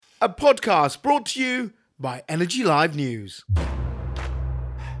a podcast brought to you by Energy Live News.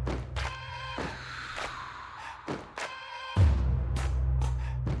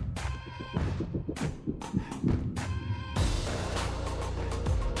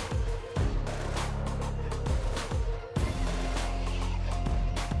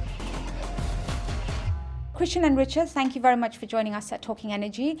 Christian and Richard, thank you very much for joining us at Talking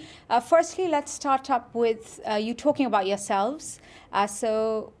Energy. Firstly, let's start up with you talking about yourselves.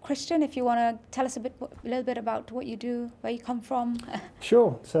 So, Christian, if you want to tell us a little bit about what you do, where you come from.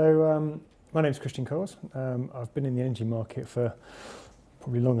 Sure. So, my name is Christian Coles. I've been in the energy market for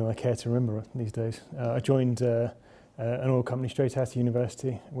probably longer than I care to remember these days. I joined an oil company straight out of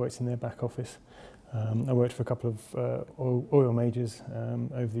university, worked in their back office. I worked for a couple of oil majors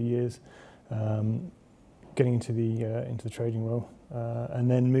over the years. Getting into the trading role, and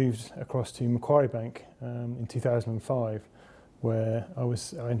then moved across to Macquarie Bank in 2005, where I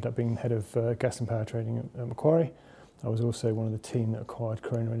ended up being head of gas and power trading at Macquarie. I was also one of the team that acquired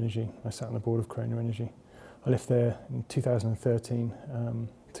Corona Energy. I sat on the board of Corona Energy. I left there in 2013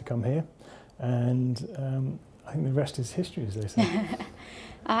 to come here, and I think the rest is history, as they say.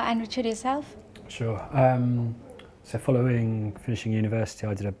 And Richard, yourself? Sure. So following finishing university,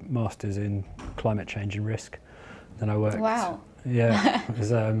 I did a master's in climate change and risk. Then I worked. Wow. Yeah,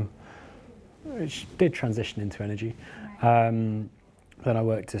 it did transition into energy. Then I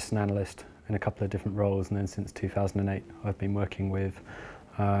worked as an analyst in a couple of different roles, and then since 2008, I've been working with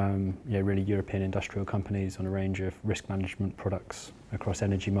really European industrial companies on a range of risk management products across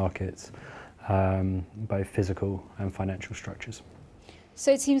energy markets, both physical and financial structures. So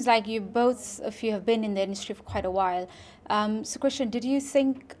it seems like both of you have been in the industry for quite a while. So Christian, did you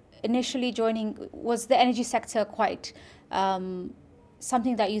think initially was the energy sector quite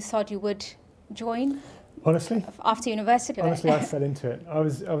something that you thought you would join? Honestly? After university? Honestly, I fell into it. I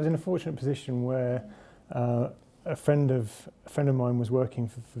was in a fortunate position where a friend of mine was working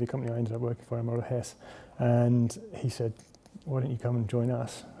for the company I ended up working for, Emerald Hess, and he said, why don't you come and join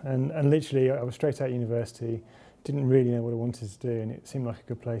us? And literally, I was straight out of university, didn't really know what I wanted to do, and it seemed like a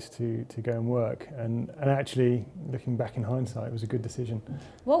good place to go and work. And actually, looking back in hindsight, it was a good decision.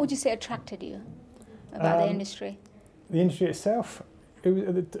 What would you say attracted you about the industry? The industry itself, it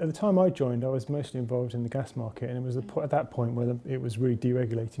was, at the time I joined, I was mostly involved in the gas market, and it was at that point where it was really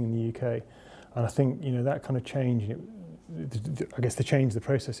deregulating in the UK. And I think that kind of change, I guess the change, the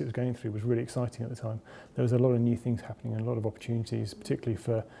process it was going through was really exciting at the time. There was a lot of new things happening and a lot of opportunities, particularly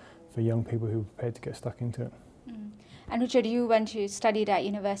for young people who were prepared to get stuck into it. And Richard, you studied at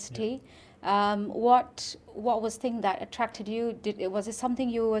university. Yeah. What was the thing that attracted you? Was it something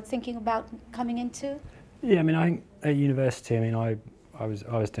you were thinking about coming into? Yeah, I think at university, I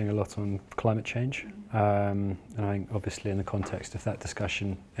was doing a lot on climate change, and I think obviously in the context of that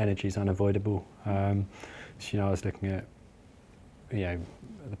discussion, energy is unavoidable. So I was looking at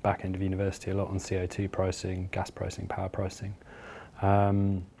at the back end of university a lot on CO2 pricing, gas pricing, power pricing.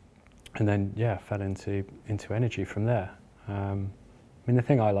 And then, fell into energy from there. The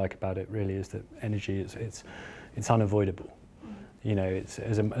thing I like about it really is that energy it's unavoidable. It's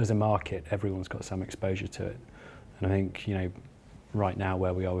as a market, everyone's got some exposure to it, and I think right now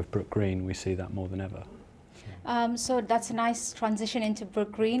where we are with Brook Green, we see that more than ever. So that's a nice transition into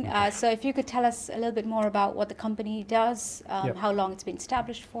Brook Green. So if you could tell us a little bit more about what the company does, how long it's been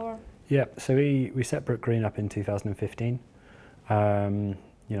established for. Yeah, so we set Brook Green up in 2015. I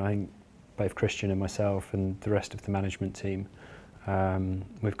think both Christian and myself and the rest of the management team,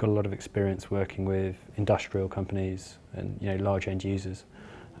 we've got a lot of experience working with industrial companies and large end users,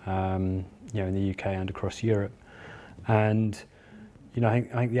 in the UK and across Europe. And I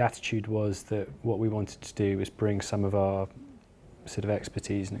think the attitude was that what we wanted to do was bring some of our sort of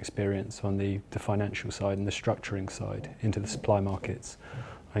expertise and experience on the financial side and the structuring side into the supply markets.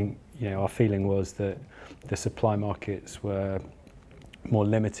 I think our feeling was that the supply markets were more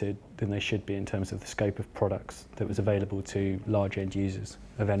limited than they should be in terms of the scope of products that was available to large end users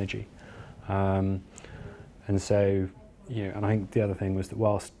of energy. And so, and I think the other thing was that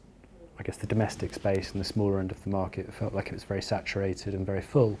whilst I guess the domestic space and the smaller end of the market felt like it was very saturated and very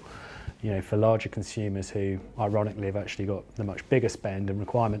full, for larger consumers who ironically have actually got the much bigger spend and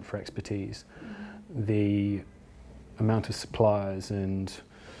requirement for expertise, the amount of suppliers and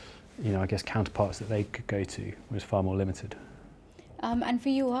I guess counterparts that they could go to was far more limited. And for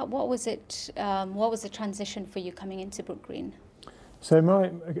you, what was it? What was the transition for you coming into Brook Green? So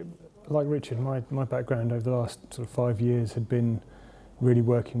like Richard, my background over the last sort of 5 years had been really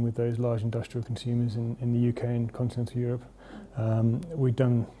working with those large industrial consumers in the UK and continental Europe. We'd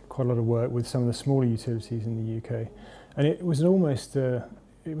done quite a lot of work with some of the smaller utilities in the UK, and it was almost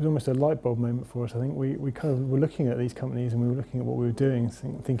it was almost a light bulb moment for us. I think we kind of were looking at these companies and we were looking at what we were doing,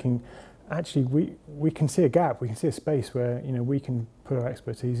 thinking, actually we can see a gap, we can see a space where we can put our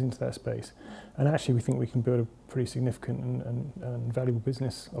expertise into that space, and actually we think we can build a pretty significant and valuable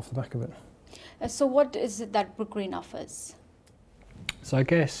business off the back of it. So what is it that Brook Green offers? So I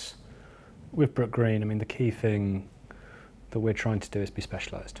guess with Brook Green, I mean the key thing that we're trying to do is be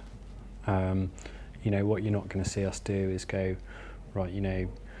specialised. What you're not going to see us do is go, right,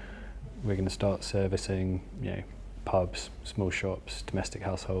 we're going to start servicing, pubs, small shops, domestic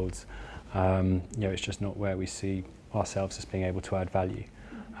households. It's just not where we see ourselves as being able to add value.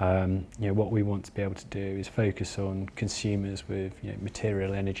 What we want to be able to do is focus on consumers with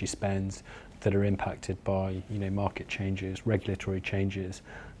material energy spends that are impacted by market changes, regulatory changes,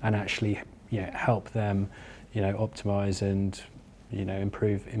 and actually help them optimise and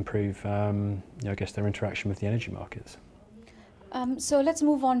improve I guess their interaction with the energy markets. So let's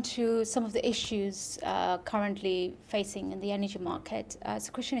move on to some of the issues currently facing in the energy market.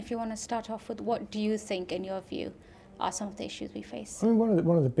 So Christian, if you want to start off with, what do you think, in your view, are some of the issues we face? I mean,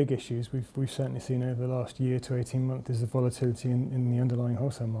 one of the big issues we've certainly seen over the last year to 18 months is the volatility in the underlying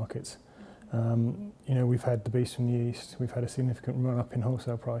wholesale markets. We've had the beast from the east, we've had a significant run up in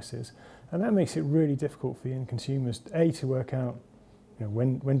wholesale prices, and that makes it really difficult for the end consumers, to work out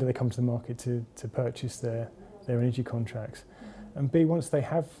when do they come to the market to purchase their energy contracts, and B, once they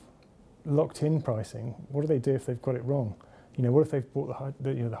have locked in pricing, what do they do if they've got it wrong? What if they've bought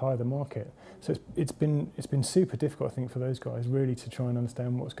the higher the market? So it's been super difficult, I think, for those guys really to try and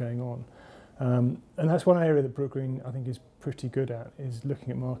understand what's going on. And that's one area that Brook Green, I think, is pretty good at, is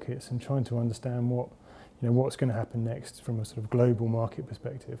looking at markets and trying to understand what's going to happen next from a sort of global market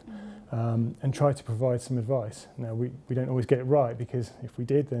perspective, and try to provide some advice. Now, we don't always get it right, because if we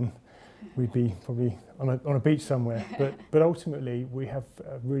did, then we'd be probably on a beach somewhere. But ultimately, we have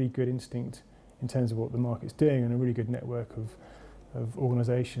a really good instinct in terms of what the market's doing, and a really good network of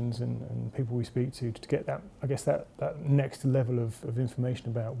organisations and people we speak to get that, I guess, that next level of information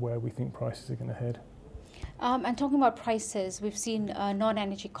about where we think prices are going to head. And talking about prices, we've seen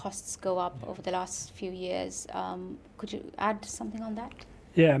non-energy costs go up over the last few years. Could you add something on that?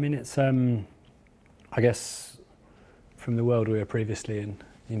 Yeah, I mean, it's, I guess, from the world we were previously in,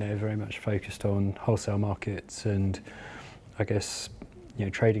 very much focused on wholesale markets and, I guess,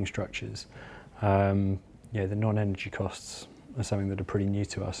 trading structures. The non-energy costs are something that are pretty new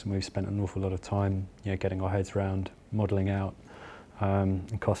to us, and we've spent an awful lot of time, getting our heads around, modelling out,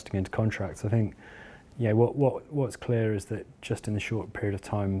 and costing into contracts. I think, what's clear is that just in the short period of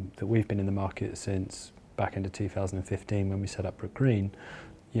time that we've been in the market since back into 2015 when we set up Brook Green,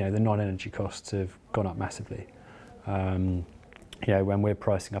 the non-energy costs have gone up massively. When we're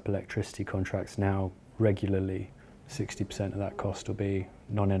pricing up electricity contracts now regularly, 60% of that cost will be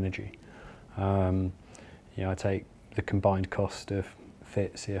non-energy. I take the combined cost of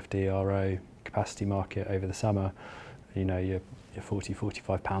FIT, CFD, RO, capacity market over the summer, your 40,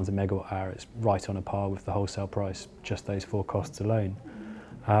 45 pounds a megawatt hour, it's right on a par with the wholesale price, just those four costs alone.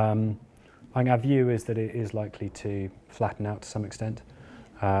 I think our view is that it is likely to flatten out to some extent.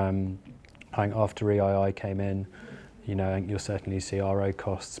 I think after EII came in, I think you'll certainly see RO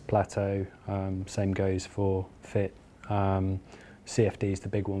costs plateau. Same goes for FIT. CFD is the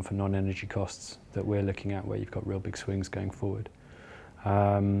big one for non-energy costs that we're looking at, where you've got real big swings going forward.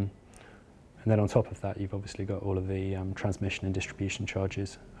 And then on top of that, you've obviously got all of the transmission and distribution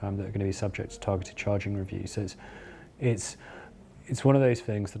charges that are going to be subject to targeted charging review. So it's one of those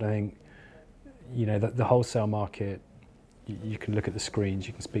things that I think, the wholesale market, you can look at the screens,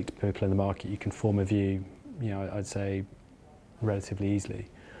 you can speak to people in the market, you can form a view, I'd say relatively easily.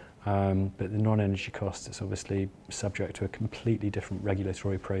 But the non-energy costs, it's obviously subject to a completely different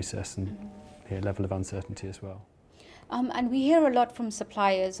regulatory process and level of uncertainty as well. And we hear a lot from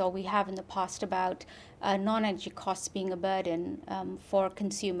suppliers, or we have in the past, about non-energy costs being a burden for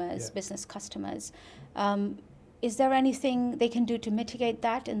consumers, business customers. Is there anything they can do to mitigate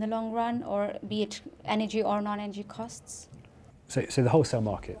that in the long run, or be it energy or non-energy costs? So the wholesale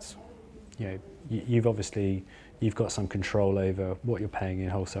markets, you've got some control over what you're paying in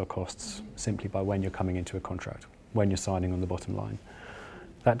wholesale costs simply by when you're coming into a contract, when you're signing on the bottom line.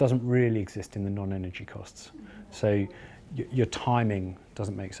 That doesn't really exist in the non-energy costs. So your timing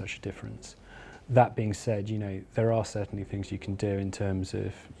doesn't make such a difference. That being said, there are certainly things you can do in terms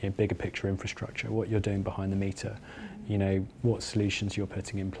of bigger picture infrastructure, what you're doing behind the meter, what solutions you're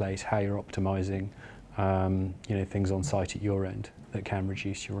putting in place, how you're optimizing, things on site at your end that can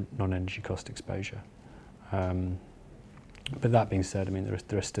reduce your non-energy cost exposure. But that being said,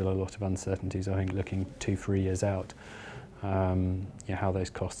 there are still a lot of uncertainties, I think, looking 2-3 years out. how those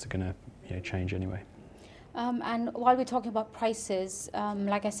costs are going to change anyway. And while we're talking about prices,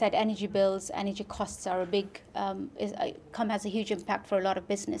 like I said, energy bills, energy costs are a big, come as a huge impact for a lot of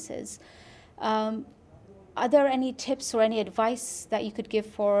businesses. Are there any tips or any advice that you could give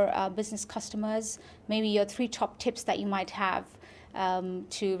for business customers? Maybe your 3 top tips that you might have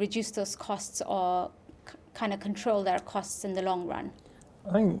to reduce those costs or kind of control their costs in the long run?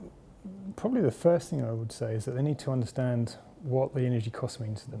 I think probably the first thing I would say is that they need to understand what the energy cost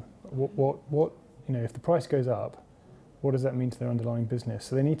means to them. What if the price goes up, what does that mean to their underlying business?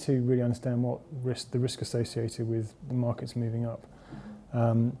 So they need to really understand what the risk associated with the markets moving up,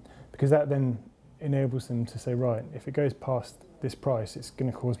 because that then enables them to say, right, if it goes past this price, it's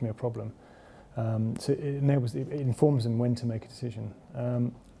going to cause me a problem. So it informs them when to make a decision.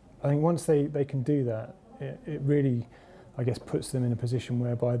 I think once they can do that, it really, I guess, puts them in a position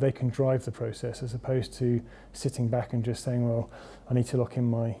whereby they can drive the process as opposed to sitting back and just saying, well, I need to lock in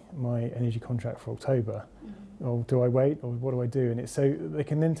my energy contract for October. Or do I wait, or what do I do? And so they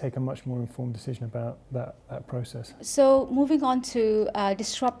can then take a much more informed decision about that process. So moving on to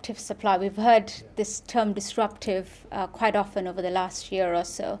disruptive supply, we've heard this term disruptive quite often over the last year or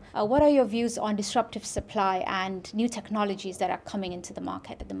so. What are your views on disruptive supply and new technologies that are coming into the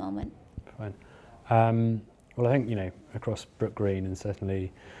market at the moment? Fine. Well, I think, across Brook Green and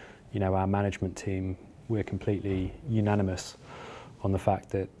certainly, our management team, we're completely unanimous on the fact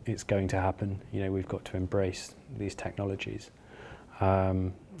that it's going to happen. We've got to embrace these technologies.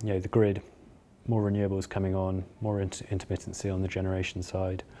 The grid, more renewables coming on, more intermittency on the generation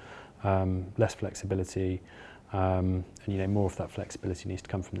side, less flexibility, and more of that flexibility needs to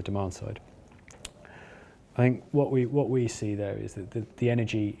come from the demand side. I think what we see there is that the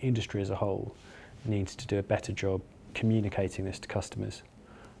energy industry as a whole needs to do a better job communicating this to customers.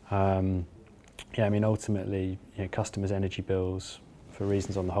 Ultimately, customers' energy bills, for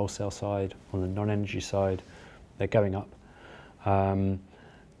reasons on the wholesale side, on the non-energy side, they're going up. And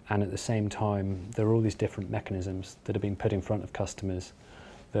at the same time, there are all these different mechanisms that have been put in front of customers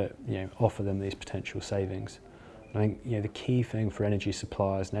that offer them these potential savings. And I think the key thing for energy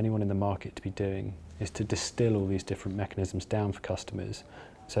suppliers and anyone in the market to be doing is to distill all these different mechanisms down for customers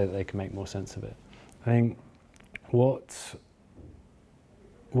so that they can make more sense of it. I think what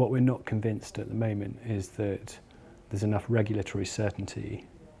we're not convinced at the moment is that there's enough regulatory certainty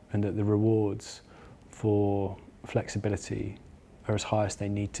and that the rewards for flexibility are as high as they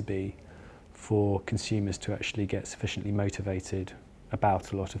need to be for consumers to actually get sufficiently motivated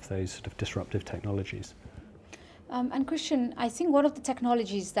about a lot of those sort of disruptive technologies. And Christian, I think one of the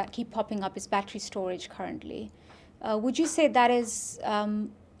technologies that keep popping up is battery storage currently. Would you say that is,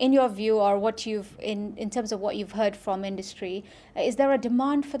 in your view, or what in terms of what you've heard from industry, is there a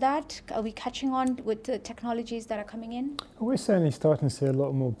demand for that? Are we catching on with the technologies that are coming in? We're certainly starting to see a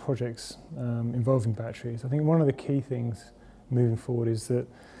lot more projects involving batteries. I think one of the key things moving forward is that,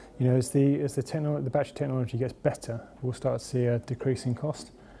 as the battery technology gets better, we'll start to see a decrease in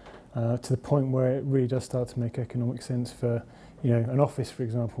cost to the point where it really does start to make economic sense for, an office, for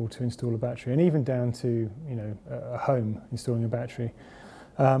example, to install a battery, and even down to, a home installing a battery.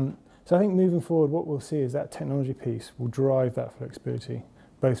 So I think moving forward, what we'll see is that technology piece will drive that flexibility,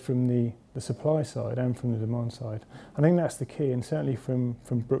 both from the supply side and from the demand side. I think that's the key, and certainly from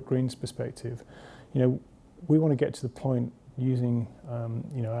Brook Green's perspective, we want to get to the point using,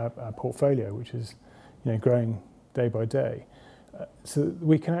 our portfolio, which is, growing day by day, so that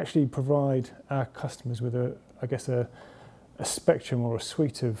we can actually provide our customers with a spectrum or a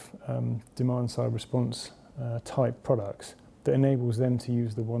suite of demand side response type products that enables them to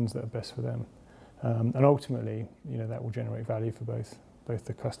use the ones that are best for them. And ultimately, that will generate value for both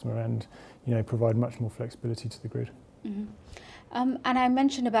the customer and, provide much more flexibility to the grid. Mm-hmm. And I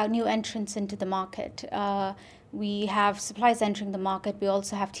mentioned about new entrants into the market. We have suppliers entering the market. We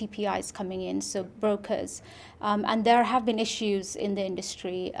also have TPIs coming in, so brokers. And there have been issues in the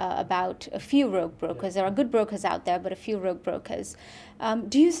industry about a few rogue brokers. There are good brokers out there, but a few rogue brokers.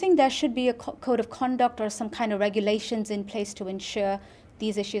 Do you think there should be a code of conduct or some kind of regulations in place to ensure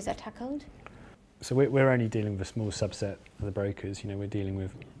these issues are tackled? So we're only dealing with a small subset of the brokers. We're dealing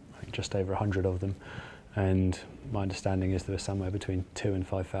with, I think, just over 100 of them. And my understanding is there are somewhere between 2,000 and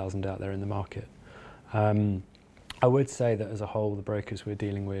 5,000 out there in the market. I would say that as a whole, the brokers we're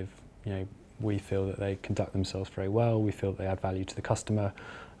dealing with, we feel that they conduct themselves very well. We feel that they add value to the customer,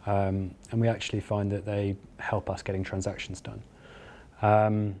 and we actually find that they help us getting transactions done.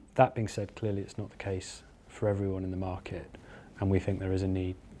 That being said, clearly it's not the case for everyone in the market, and we think there is a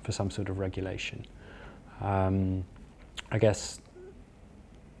need for some sort of regulation. I guess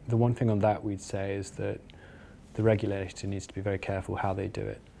the one thing on that we'd say is that the regulator needs to be very careful how they do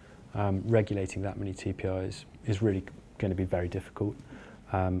it. Regulating that many TPIs is really going to be very difficult,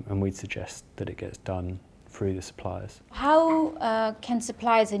 and we'd suggest that it gets done through the suppliers. How can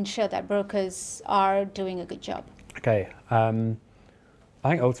suppliers ensure that brokers are doing a good job? Okay, I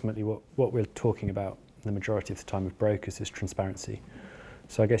think ultimately what we're talking about the majority of the time with brokers is transparency.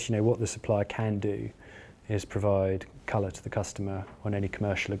 So I guess, you know, what the supplier can do is provide colour to the customer on any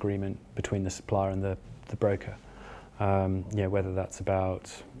commercial agreement between the supplier and the broker. You know, whether that's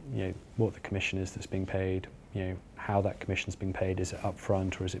about, you know, what the commission is that's being paid, you know, how that commission's being paid, is it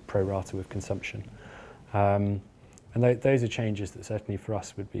upfront or is it pro rata with consumption? And those are changes that certainly for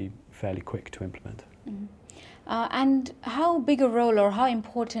us would be fairly quick to implement. Mm-hmm. And how big a role or how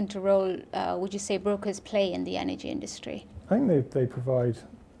important a role would you say brokers play in the energy industry? I think they provide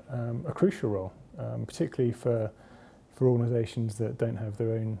a crucial role, particularly for organisations that don't have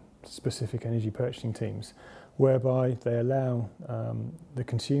their own specific energy purchasing teams, whereby they allow the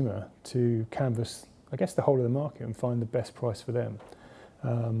consumer to canvass, I guess, the whole of the market and find the best price for them.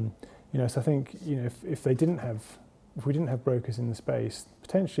 You know, so I think, you know, if we didn't have brokers in the space,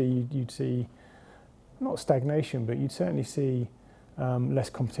 potentially you'd see not stagnation, but you'd certainly see less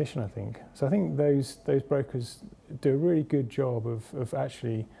competition, I think. So I think those brokers do a really good job of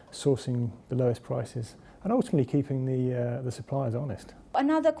actually sourcing the lowest prices and ultimately keeping the suppliers honest.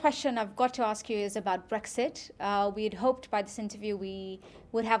 Another question I've got to ask you is about Brexit. We had hoped by this interview we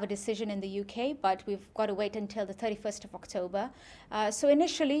would have a decision in the UK, but we've got to wait until the 31st of October. So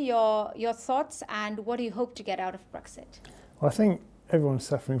initially, your thoughts and what do you hope to get out of Brexit? Well, I think everyone's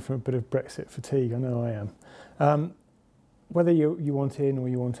suffering from a bit of Brexit fatigue. I know I am. Whether you want in or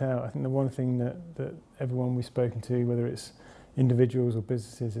you want out, I think the one thing that everyone we've spoken to, whether it's individuals or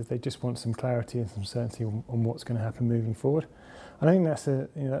businesses, is they just want some clarity and some certainty on what's going to happen moving forward. And I think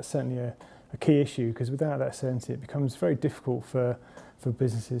that's certainly a key issue, because without that certainty, it becomes very difficult for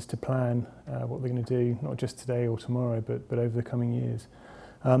businesses to plan what they're going to do, not just today or tomorrow, but over the coming years.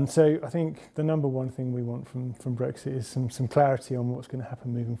 So I think the number one thing we want from Brexit is some clarity on what's going to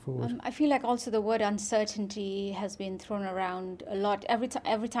happen moving forward. I feel like also the word uncertainty has been thrown around a lot.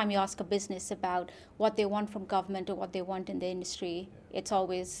 Every time you ask a business about what they want from government or what they want in the industry, it's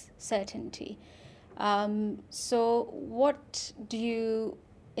always certainty. So what do you,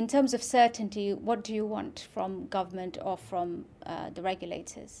 in terms of certainty, what do you want from government or from the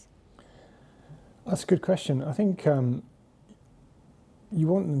regulators? That's a good question. I think you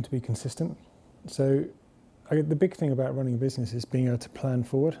want them to be consistent. So the big thing about running a business is being able to plan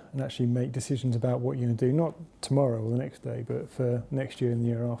forward and actually make decisions about what you're going to do, not tomorrow or the next day, but for next year and the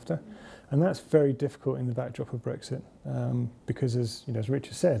year after. And that's very difficult in the backdrop of Brexit, because as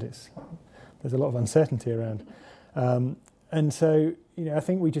Richard said, there's a lot of uncertainty around. And so, I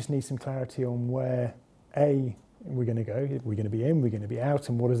think we just need some clarity on where, A, we're going to go, we're going to be in, we're going to be out,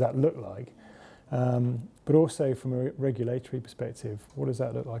 and what does that look like? But also from a regulatory perspective, what does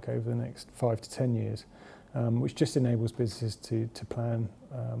that look like over the next 5 to 10 years? Which just enables businesses to plan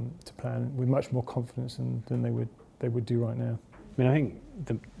with much more confidence than they would do right now. I mean, I think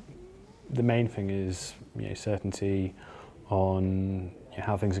the main thing is certainty on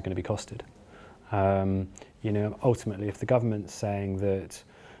how things are going to be costed. Ultimately, if the government's saying that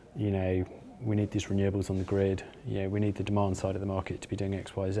we need these renewables on the grid, we need the demand side of the market to be doing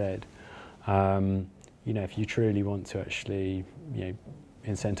X, Y, Z. If you truly want to actually,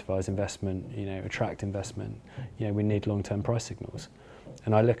 incentivise investment, attract investment, we need long-term price signals.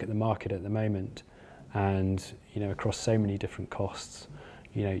 And I look at the market at the moment, and across so many different costs,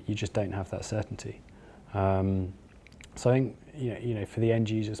 you just don't have that certainty. So I think for the end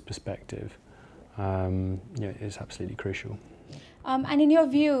user's perspective, it's absolutely crucial. And in your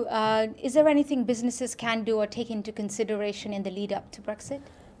view, is there anything businesses can do or take into consideration in the lead up to Brexit?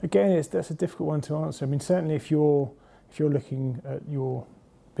 Again, that's a difficult one to answer. I mean, certainly if you're looking at your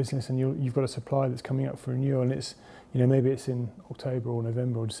business and you've got a supply that's coming up for renewal, and it's maybe it's in October or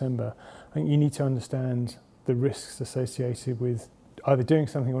November or December, I think you need to understand the risks associated with either doing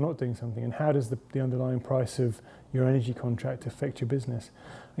something or not doing something, and how does the underlying price of your energy contract affect your business.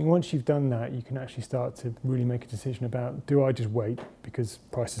 I think once you've done that, you can actually start to really make a decision about, do I just wait because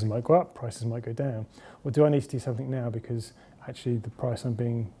prices might go up, prices might go down, or do I need to do something now because actually the price I'm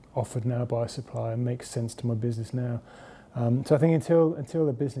being offered now by a supplier makes sense to my business now. So I think until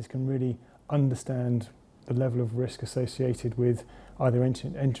the business can really understand the level of risk associated with either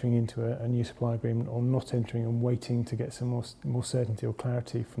entering into a new supply agreement or not entering and waiting to get some more certainty or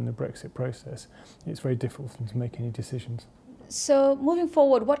clarity from the Brexit process, it's very difficult for them to make any decisions. So moving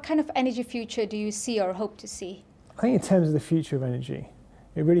forward, what kind of energy future do you see or hope to see? I think in terms of the future of energy,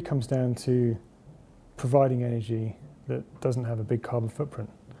 it really comes down to providing energy that doesn't have a big carbon footprint.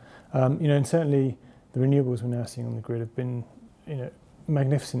 And certainly the renewables we're now seeing on the grid have been,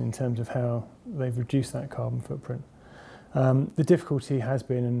 magnificent in terms of how they've reduced that carbon footprint. The difficulty has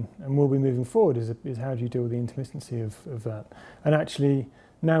been, and will be moving forward, is how do you deal with the intermittency of that? And actually,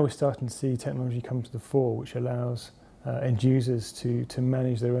 now we're starting to see technology come to the fore, which allows end users to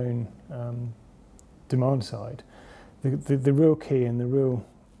manage their own demand side. The real key and the real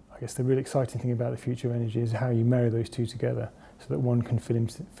exciting thing about the future of energy is how you marry those two together so that one can fit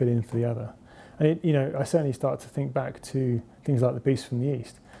in for the other. And I certainly start to think back to things like the Beast from the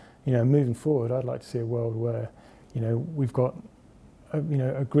East. Moving forward, I'd like to see a world where, we've got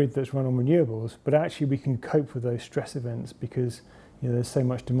a grid that's run on renewables, but actually we can cope with those stress events because there's so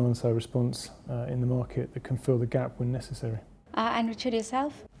much demand side response in the market that can fill the gap when necessary. And Richard,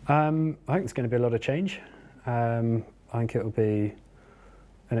 yourself? I think there's going to be a lot of change. I think it will be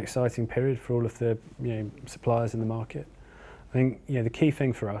an exciting period for all of the suppliers in the market. I think the key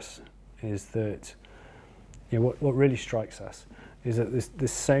thing for us is that what really strikes us is that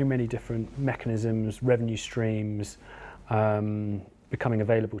there's so many different mechanisms, revenue streams becoming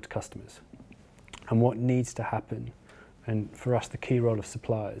available to customers. And what needs to happen, and for us the key role of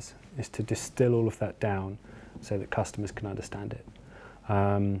suppliers, is to distill all of that down so that customers can understand it.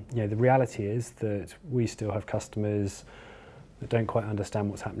 The reality is that we still have customers that don't quite understand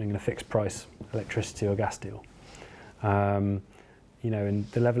what's happening in a fixed price electricity or gas deal. And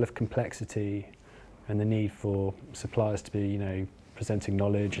the level of complexity and the need for suppliers to be, presenting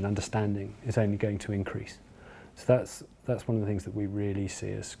knowledge and understanding is only going to increase. So that's one of the things that we really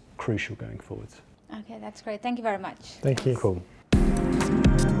see as crucial going forwards. Okay, that's great. Thank you very much. Thank you. Cool.